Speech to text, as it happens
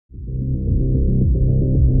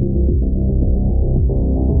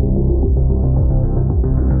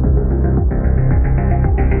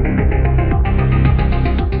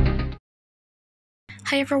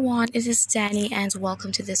Hi everyone, this is Dani'i and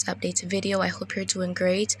welcome to this update video. I hope you're doing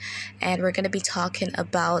great, and we're going to be talking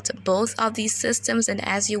about both of these systems. And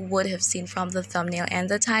as you would have seen from the thumbnail and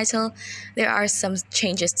the title, there are some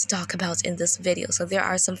changes to talk about in this video. So there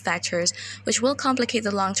are some factors which will complicate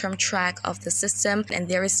the long-term track of the system, and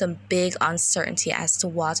there is some big uncertainty as to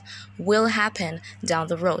what will happen down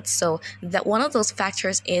the road. So that one of those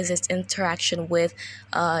factors is its interaction with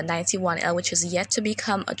 91L, which is yet to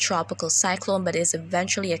become a tropical cyclone, but is eventually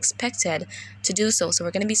expected to do so. So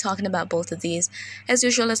we're going to be talking about both of these. As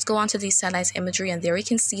usual, let's go on to the satellite imagery, and there we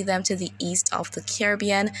can see them to the east of the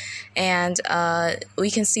Caribbean, and we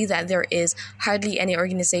can see that there is hardly any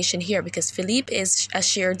organization here because Philippe is a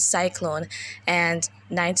shared cyclone and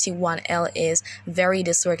 91L is very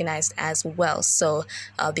disorganized as well. So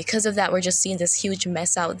because of that, we're just seeing this huge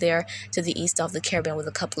mess out there to the east of the Caribbean with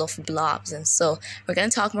a couple of blobs. And so we're going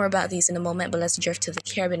to talk more about these in a moment, but let's drift to the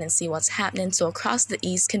Caribbean and see what's happening. So across the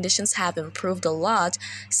east, conditions have improved a lot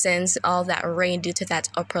since all that rain due to that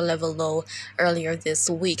upper level low earlier this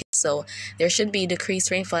week. So there should be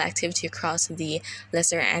decreased rainfall activity across the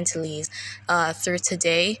Lesser Antilles through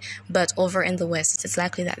today, but over in the west, it's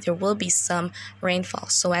likely that there will be some rainfall.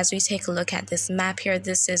 So as we take a look at this map here,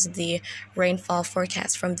 this is the rainfall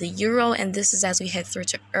forecast from the Euro, and this is as we head through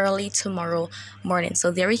to early tomorrow morning. So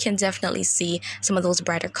there we can definitely see some of those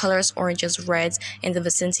brighter colors, oranges, reds in the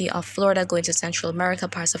vicinity of Florida, going to Central America,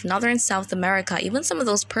 parts of Northern South America, even some of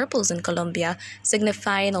those purples in Colombia,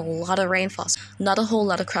 signifying a lot of rainfall. Not a whole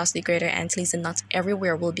lot across the Greater Antilles, and not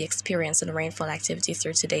everywhere will be experiencing rainfall activity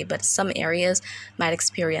through today, but some areas might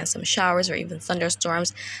experience some showers or even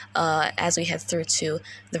thunderstorms as we head through to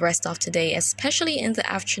the rest of today, especially in the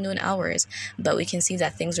afternoon hours. But we can see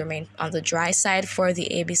that things remain on the dry side for the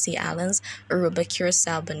ABC Islands. Aruba,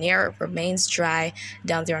 Curacao, Bonaire remains dry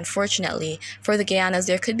down there, unfortunately. For the Guyanas,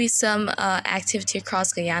 there could be some activity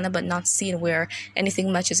across Guyana, but not seen where anything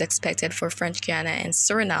much is expected for French Guiana and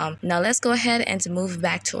Suriname. Now let's go ahead and move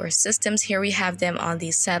back to our systems. Here we have them on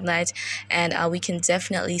the satellite, and we can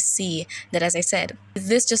definitely see that, as I said,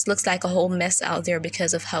 this just looks like a whole mess out there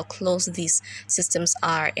because of how close these systems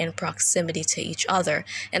are in proximity to each other.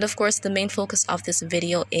 And of course, the main focus of this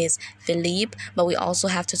video is Philippe, but we also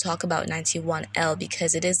have to talk about 91L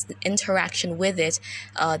because it is the interaction with it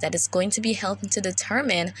that is going to be helping to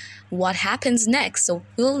determine what happens next. So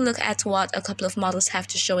we'll look at what a couple of models have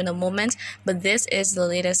to show in a moment, but this is the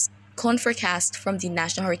latest cone forecast from the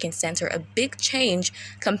National Hurricane Center. A big change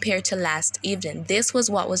compared to last evening. This was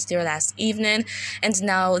what was there last evening, and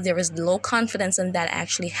now there is low confidence in that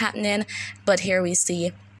actually happening. But here we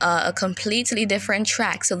see a completely different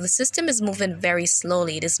track. So the system is moving very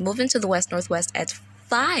slowly. It is moving to the west-northwest at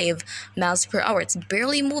 5 miles per hour. It's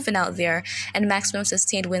barely moving out there, and maximum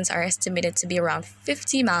sustained winds are estimated to be around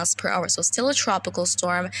 50 miles per hour. So still a tropical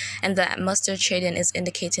storm, and the mustard shading is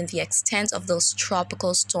indicating the extent of those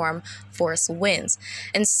tropical storm force winds.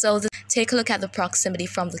 And so take a look at the proximity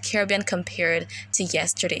from the Caribbean compared to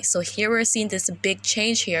yesterday. So here we're seeing this big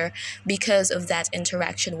change here because of that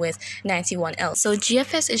interaction with 91L. So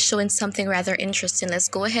GFS is showing something rather interesting. Let's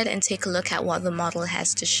go ahead and take a look at what the model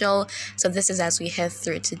has to show. So this is as we head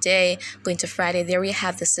through today, going to Friday. There we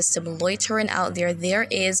have the system loitering out there. There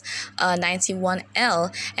is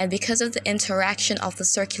 91L, and because of the interaction of the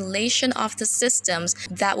circulation of the systems,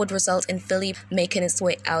 that would result in Philippe making its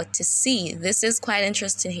way out to sea. This is quite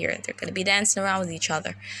interesting here. They're going to be dancing around with each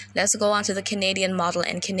other. Let's go on to the Canadian model,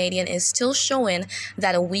 and Canadian is still showing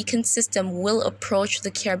that a weakened system will approach the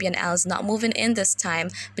Caribbean Islands, not moving in this time,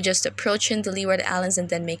 but just approaching the Leeward Islands and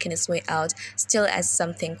then making its way out, still as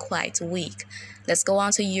something quite weak. Let's go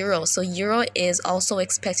on to Euro. So Euro is also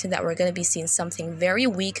expecting that we're going to be seeing something very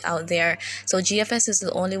weak out there. So GFS is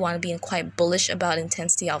the only one being quite bullish about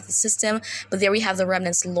intensity of the system. But there we have the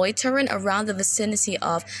remnants loitering around the vicinity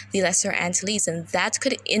of the Lesser Antilles, and that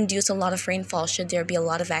could induce a lot of rainfall should there be a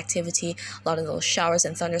lot of activity, a lot of those showers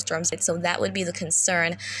and thunderstorms. So that would be the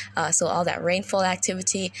concern. So all that rainfall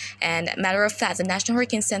activity. And matter of fact, the National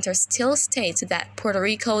Hurricane Center still states that Puerto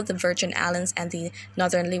Rico, the Virgin Islands, and the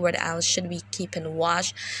Northern Leeward Islands should be keeping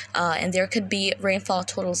watch, and there could be rainfall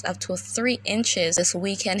totals up to 3 inches this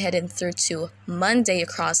weekend heading through to Monday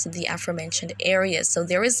across the aforementioned areas. So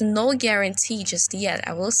there is no guarantee just yet,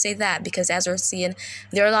 I will say that, because as we're seeing,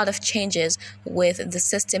 there are a lot of changes with the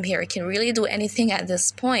system here. It can really do anything at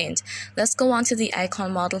this point. Let's go on to the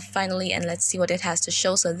icon model finally, and let's see what it has to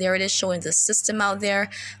show. So there it is, showing the system out there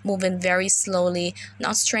moving very slowly,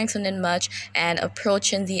 not strengthening much, and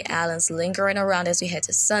approaching the islands, lingering around as we head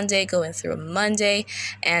to Sunday, going through Monday, Monday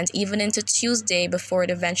and even into Tuesday before it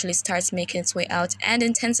eventually starts making its way out and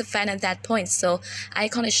intensifying at that point. So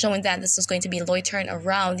icon is showing that this is going to be loitering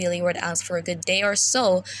around the Leeward Islands for a good day or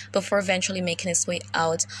so before eventually making its way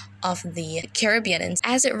out of the Caribbean. And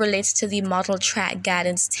as it relates to the model track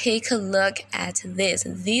guidance, take a look at this.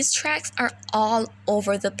 These tracks are all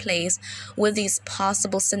over the place with these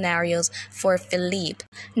possible scenarios for Philippe.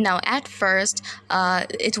 Now, at first,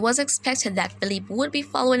 it was expected that Philippe would be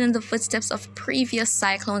following in the footsteps of previous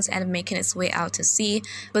cyclones and making its way out to sea,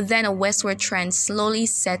 but then a westward trend slowly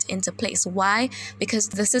set into place. Why? Because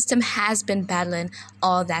the system has been battling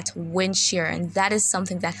all that wind shear, and that is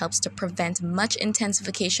something that helps to prevent much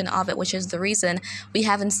intensification of it, which is the reason we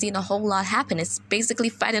haven't seen a whole lot happen. It's basically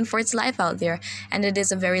fighting for its life out there, and it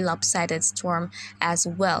is a very lopsided storm as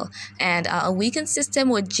well. And a weakened system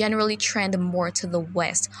would generally trend more to the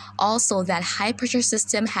west. Also, that high pressure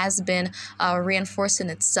system has been reinforcing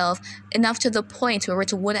itself enough to the point where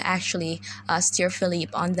it would actually steer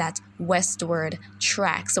Philippe on that westward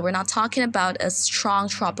track. So we're not talking about a strong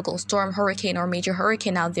tropical storm, hurricane, or major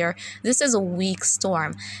hurricane out there. This is a weak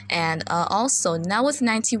storm. And also now with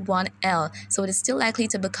 91L, so it is still likely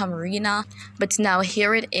to become Rina, but now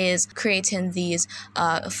here it is creating these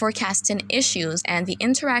forecasting issues, and the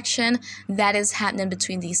interaction that is happening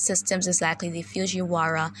between these systems is likely the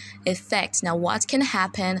Fujiwara effect. Now what can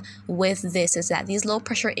happen with this is that these low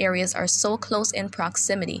pressure areas are so close in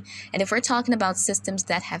proximity, and if we're talking about systems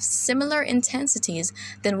that have similar intensities,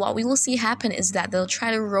 then what we will see happen is that they'll try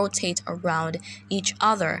to rotate around each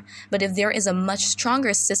other. But if there is a much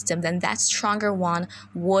stronger system, then that stronger one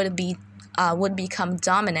would become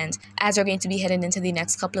dominant, as we're going to be heading into the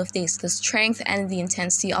next couple of days. The strength and the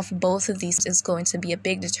intensity of both of these is going to be a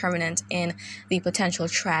big determinant in the potential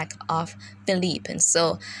track of Philippe. And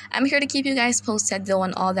so I'm here to keep you guys posted though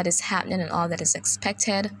on all that is happening and all that is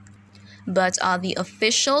expected. But the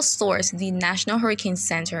official source, the National Hurricane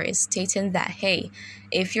Center, is stating that, hey,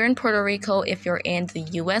 if you're in Puerto Rico, if you're in the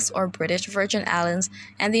US or British Virgin Islands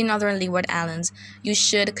and the Northern Leeward Islands, you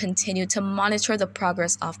should continue to monitor the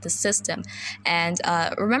progress of the system. And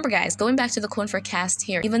remember, guys, going back to the cone forecast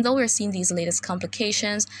here, even though we're seeing these latest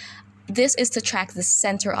complications, this is to track the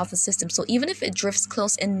center of the system. So even if it drifts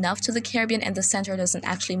close enough to the Caribbean and the center doesn't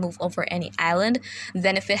actually move over any island,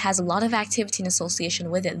 then if it has a lot of activity in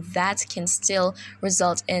association with it, that can still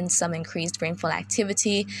result in some increased rainfall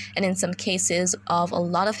activity, and in some cases of a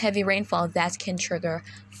lot of heavy rainfall that can trigger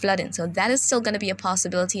flooding. So that is still going to be a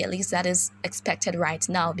possibility, at least that is expected right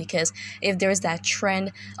now, because if there's that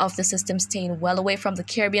trend of the system staying well away from the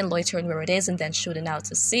Caribbean, loitering where it is, and then shooting out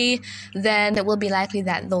to sea, then it will be likely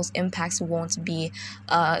that those impacts won't be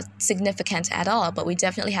significant at all. But we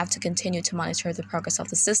definitely have to continue to monitor the progress of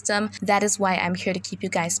the system. That is why I'm here to keep you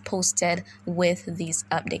guys posted with these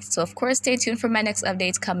updates. So of course, stay tuned for my next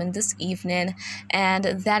updates coming this evening. And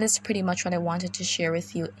that is pretty much what I wanted to share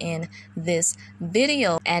with you in this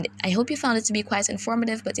video. And I hope you found it to be quite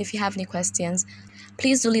informative, but if you have any questions,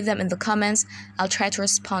 please do leave them in the comments. I'll try to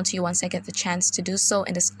respond to you once I get the chance to do so.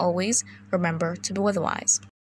 And as always, remember to be weatherwise.